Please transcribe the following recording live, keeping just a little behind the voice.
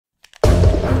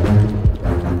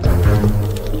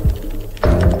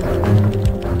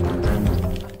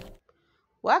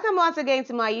Welcome once again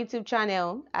to my YouTube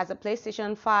channel. As a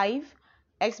PlayStation 5,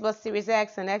 Xbox Series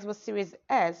X and Xbox Series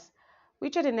S,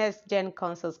 which are the next gen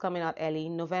consoles coming out early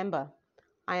in November.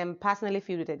 I am personally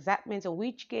filled with excitement on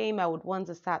which game I would want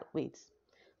to start with.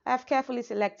 I have carefully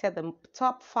selected the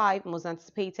top 5 most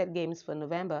anticipated games for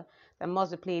November that must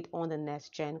be played on the next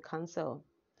gen console.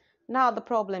 Now the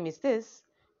problem is this: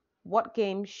 what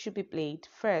games should be played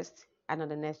first and on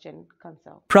the next gen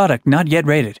console? Product not yet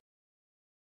rated.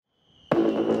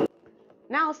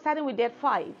 Now starting with Dead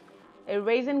 5, a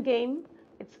racing game.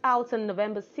 It's out on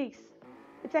November 6th.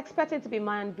 It's expected to be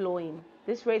mind-blowing.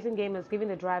 This racing game has given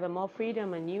the driver more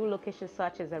freedom and new locations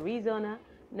such as Arizona,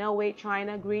 Norway,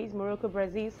 China, Greece, Morocco,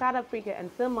 Brazil, South Africa,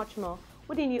 and so much more,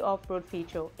 with a new off-road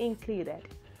feature included.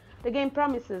 The game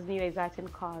promises new exciting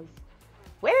cars.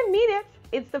 Wait a minute,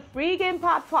 it's the free game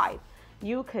part 5.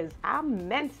 New cars are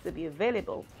meant to be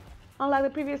available. Unlike the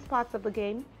previous parts of the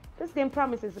game, this game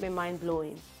promises to be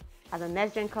mind-blowing. As the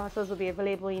next-gen consoles will be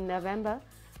available in November,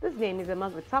 this game is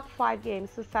among the top 5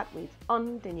 games to start with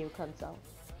on the new console.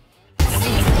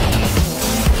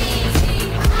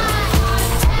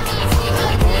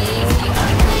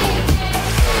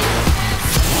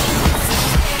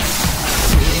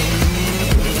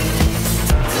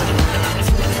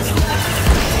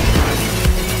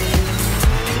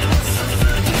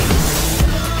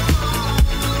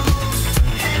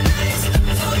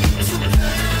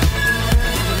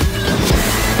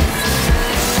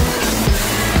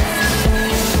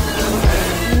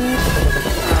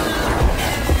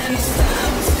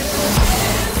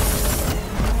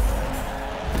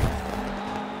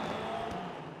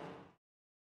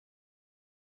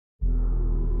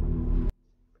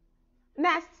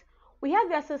 Next, we have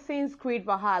the Assassin's Creed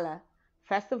Valhalla.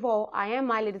 First of all, I am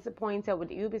mildly disappointed with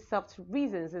Ubisoft's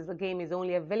reasons as the game is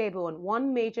only available on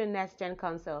one major next-gen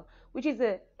console, which is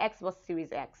the Xbox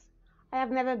Series X. I have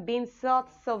never been so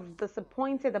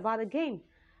disappointed about a game.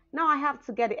 Now I have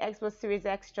to get the Xbox Series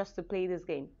X just to play this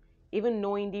game, even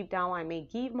knowing deep down I may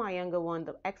give my younger one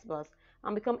the Xbox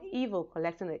and become evil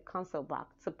collecting the console back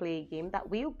to play a game that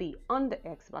will be on the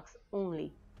Xbox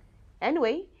only.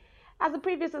 Anyway, as the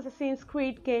previous Assassin's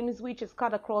Creed games, which has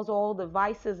cut across all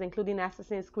devices including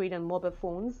Assassin's Creed and mobile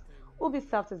phones,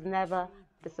 Ubisoft has never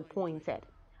disappointed.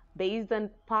 Based on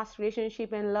past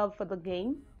relationship and love for the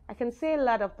game, I can say a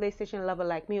lot of PlayStation lover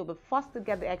like me will be forced to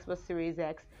get the Xbox Series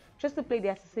X just to play the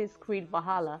Assassin's Creed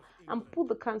Valhalla and put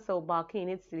the console back in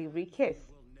its delivery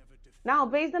case. Now,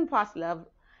 based on past love,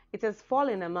 it has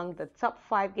fallen among the top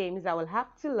 5 games I will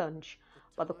have to launch,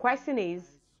 but the question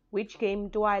is, which game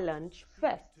do I launch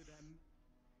first?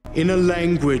 In a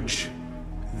language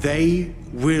they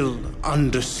will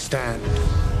understand.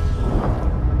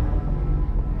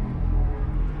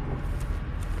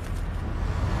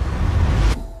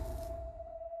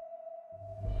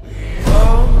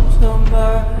 Oh,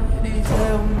 somebody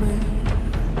tell me.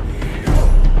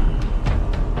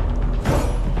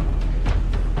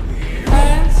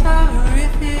 Answer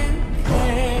if you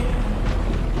can.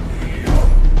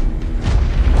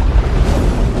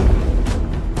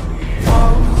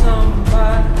 Oh,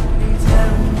 somebody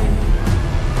tell me.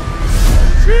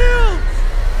 Shields!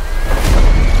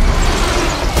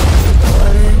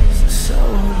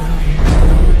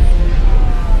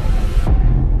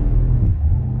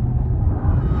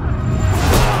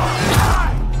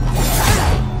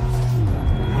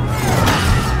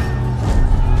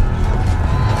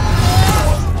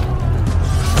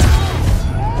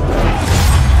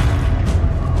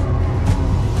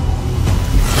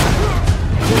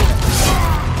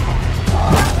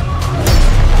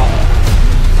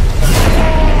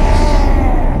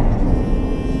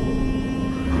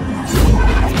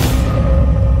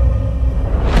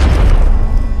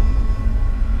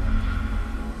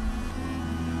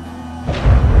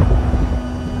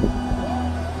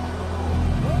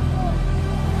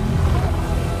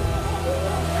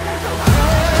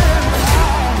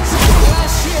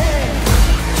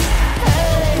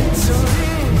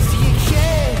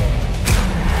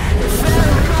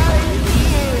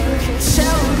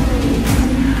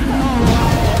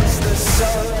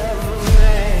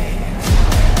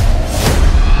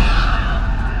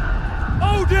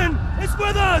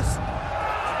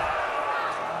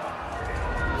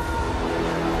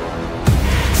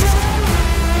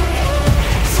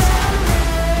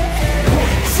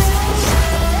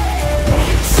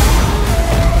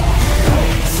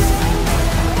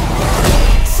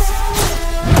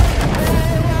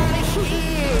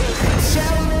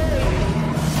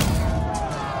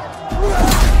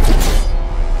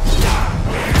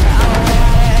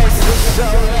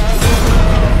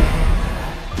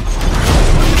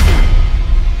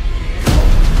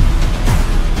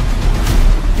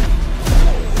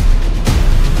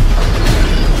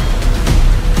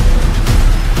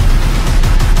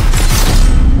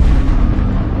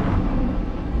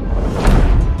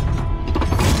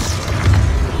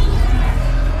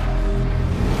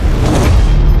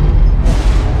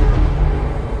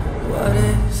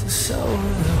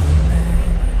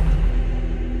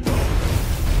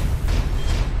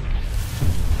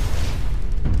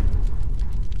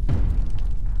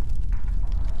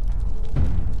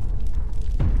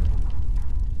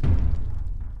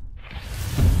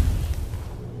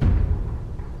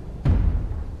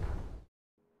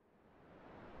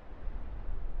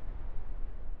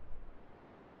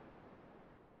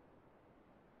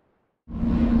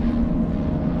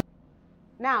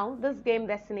 Now, this game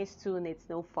Destinies 2 needs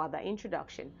no further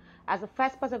introduction, as the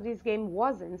first part of this game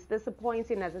wasn't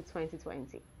disappointing as in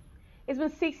 2020. It's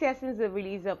been 6 years since the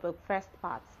release of the first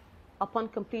part. Upon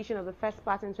completion of the first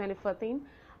part in 2014,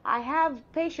 I have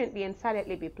patiently and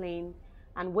silently been playing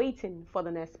and waiting for the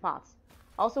next part.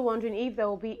 Also wondering if there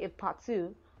will be a part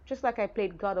 2, just like I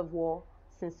played God of War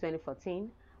since 2014.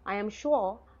 I am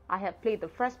sure I have played the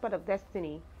first part of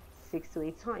Destiny 6 to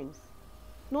 8 times.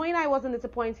 Knowing I wasn't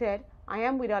disappointed, I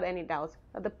am without any doubt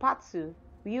that the part 2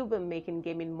 will be making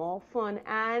gaming more fun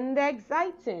and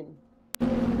exciting.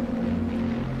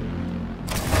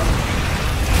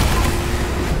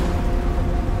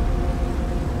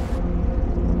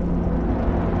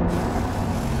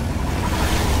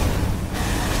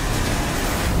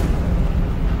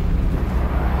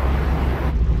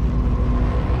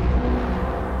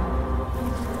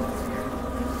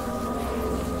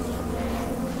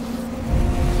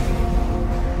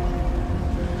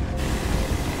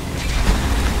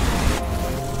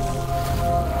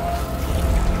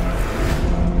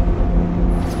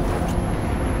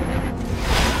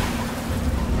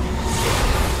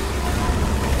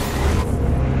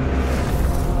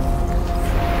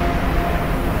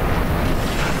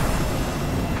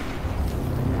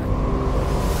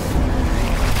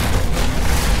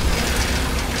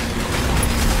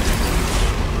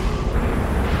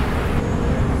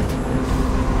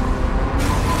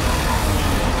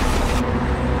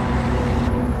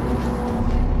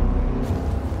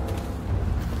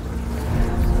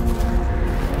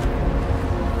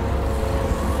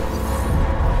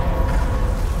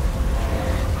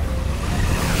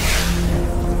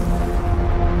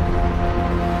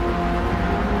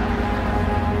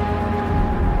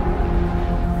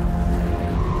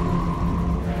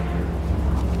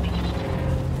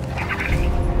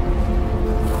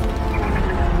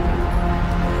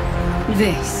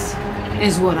 This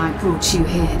is what I brought you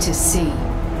here to see.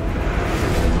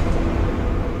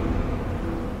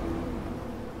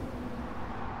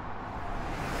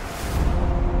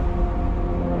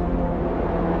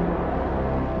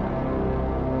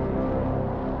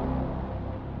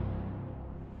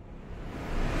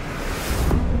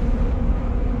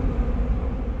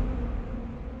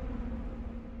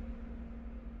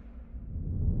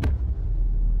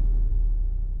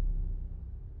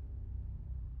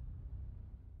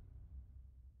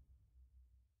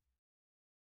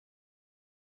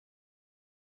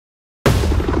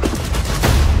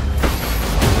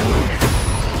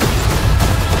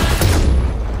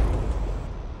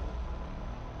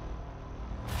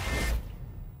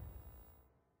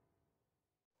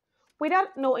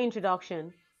 Without no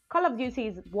introduction, Call of Duty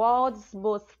is the world's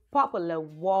most popular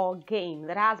war game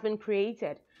that has been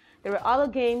created. There are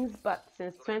other games, but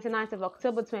since 29th of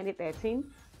October 2013,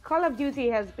 Call of Duty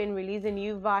has been releasing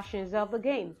new versions of the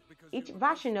game. Each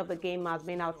version of the game has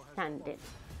been outstanding.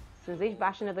 Since each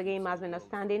version of the game has been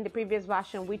outstanding, the previous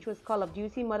version, which was Call of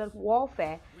Duty Modern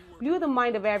Warfare, blew the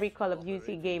mind of every Call of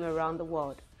Duty game around the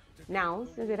world. Now,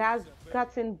 since it has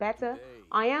gotten better,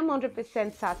 I am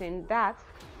 100% certain that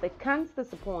they can't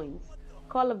disappoint.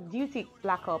 Call of Duty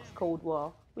Black Ops Cold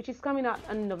War, which is coming out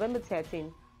on November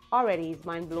 13, already is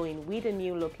mind-blowing with the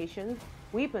new locations,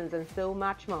 weapons and so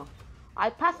much more.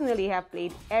 I personally have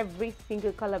played every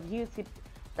single Call of Duty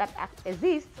that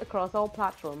exists across all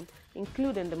platforms,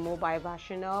 including the mobile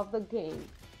version of the game.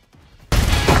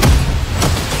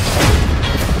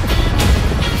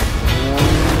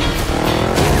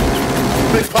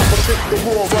 Big Papa kick the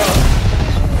war around.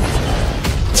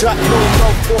 Jack no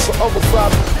love for the other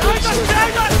vibe.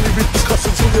 Only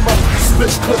repercussions in your mouth.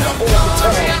 Split clip all the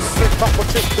time. Big Papa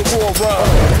kick the war around.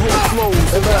 Real flows,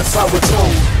 and that's how it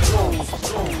goes.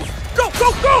 Go, go,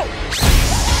 go!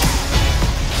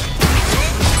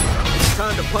 It's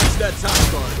time to punch that top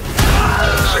guard.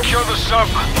 Secure the sub.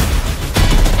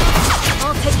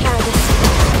 I'll take care of this.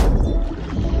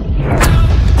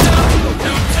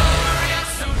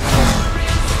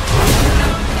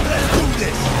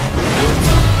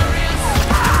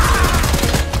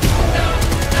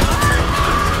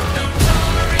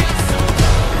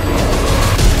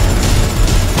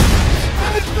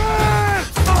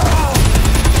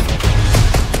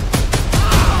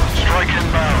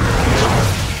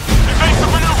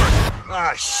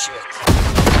 Ah, shit.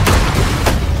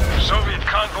 Soviet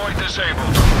convoy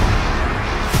disabled.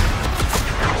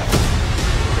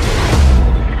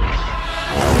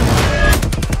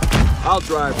 I'll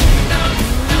drive.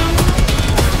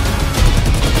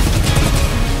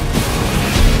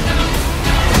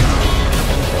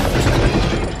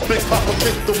 Big Papa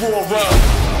kick the war around.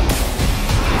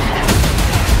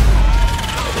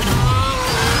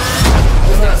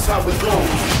 And that's how it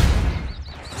goes.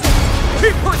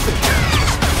 Keep pushing!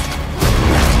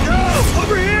 No!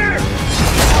 Over here!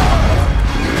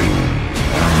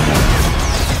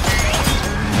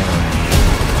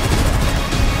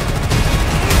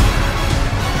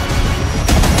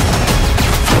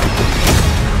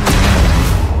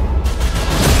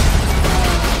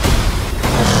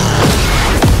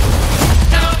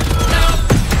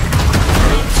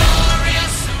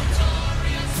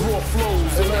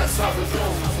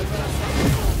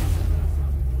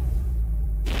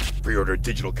 Pre-order a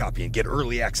digital copy and get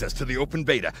early access to the open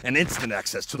beta and instant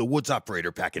access to the Woods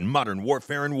Operator Pack in Modern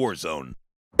Warfare and Warzone.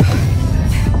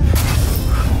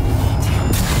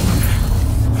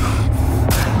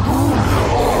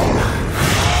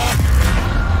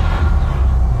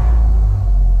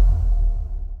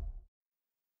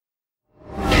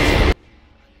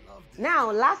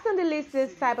 Now, last on the list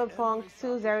is Cyberpunk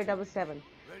 2077,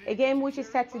 a game which is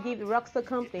set to give the Rockstar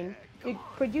Company, the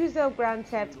producer of Grand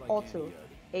Theft Auto,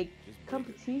 a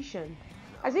competition.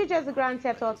 As huge as the Grand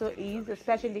Theft Auto is,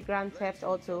 especially Grand Theft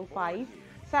Auto 5,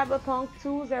 Cyberpunk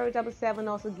 2077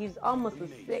 also gives almost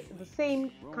the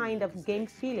same kind of game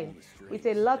feeling, with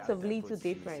a lot of little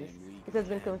difference. It has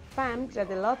been confirmed that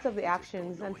a lot of the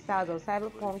actions and styles of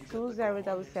Cyberpunk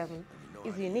 2077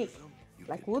 is unique,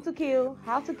 like who to kill,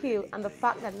 how to kill, and the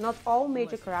fact that not all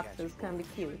major characters can be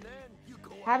killed.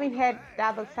 Having heard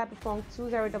that the Cyberpunk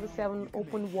 2077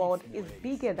 open world is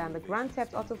bigger than the Grand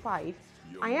Theft Auto 5,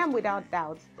 I am without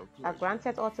doubt that Grand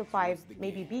Theft Auto 5 may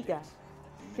be bigger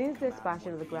since the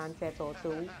expansion of the Grand Theft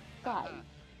Auto 5.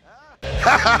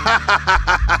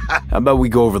 How about we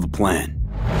go over the plan?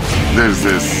 There's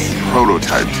this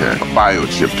prototype tech, a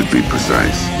biochip to be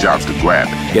precise. Job's to grab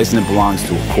it. Guessing it belongs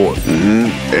to a corp.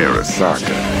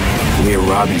 Arasaka. We're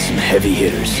robbing some heavy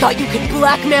hitters. Thought you could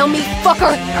blackmail me,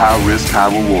 fucker? High risk,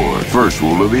 high reward. First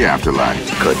rule of the afterlife.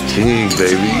 Ka-ting,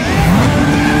 baby.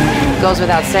 Goes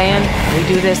without saying, we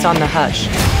do this on the hush.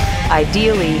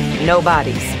 Ideally, no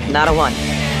bodies, not a one.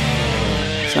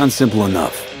 Sounds simple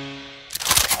enough.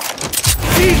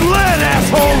 Eat lead,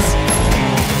 assholes!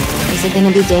 Is it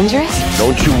gonna be dangerous?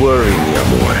 Don't you worry, mi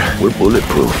amor. We're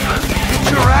bulletproof. Get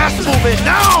your ass moving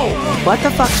now! What the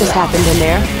fuck just happened in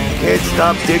there? Can't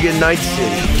stop digging Night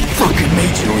City. Fucking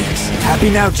Major Leagues. Happy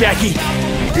now, Jackie?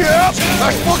 Yep!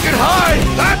 Let's fucking hide!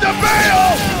 Time to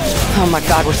bail! Oh my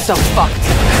god, we're so fucked.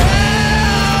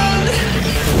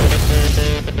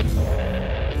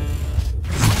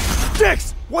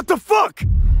 Dix! What the fuck?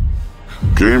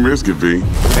 Can't risk it, V.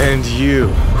 And you.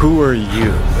 Who are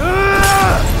you?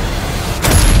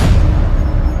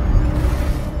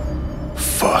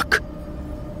 Fuck.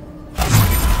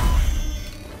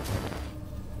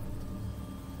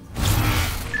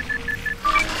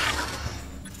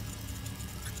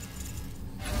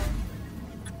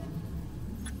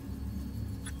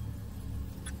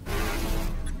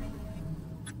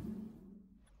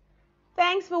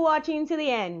 Thanks for watching to the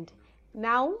end.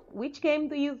 Now, which game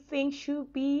do you think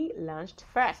should be launched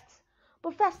first?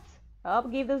 But first, I hope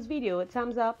you give this video a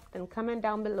thumbs up and comment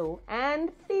down below.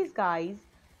 And please guys,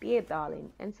 be a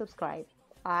darling and subscribe.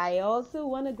 I also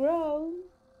want to grow.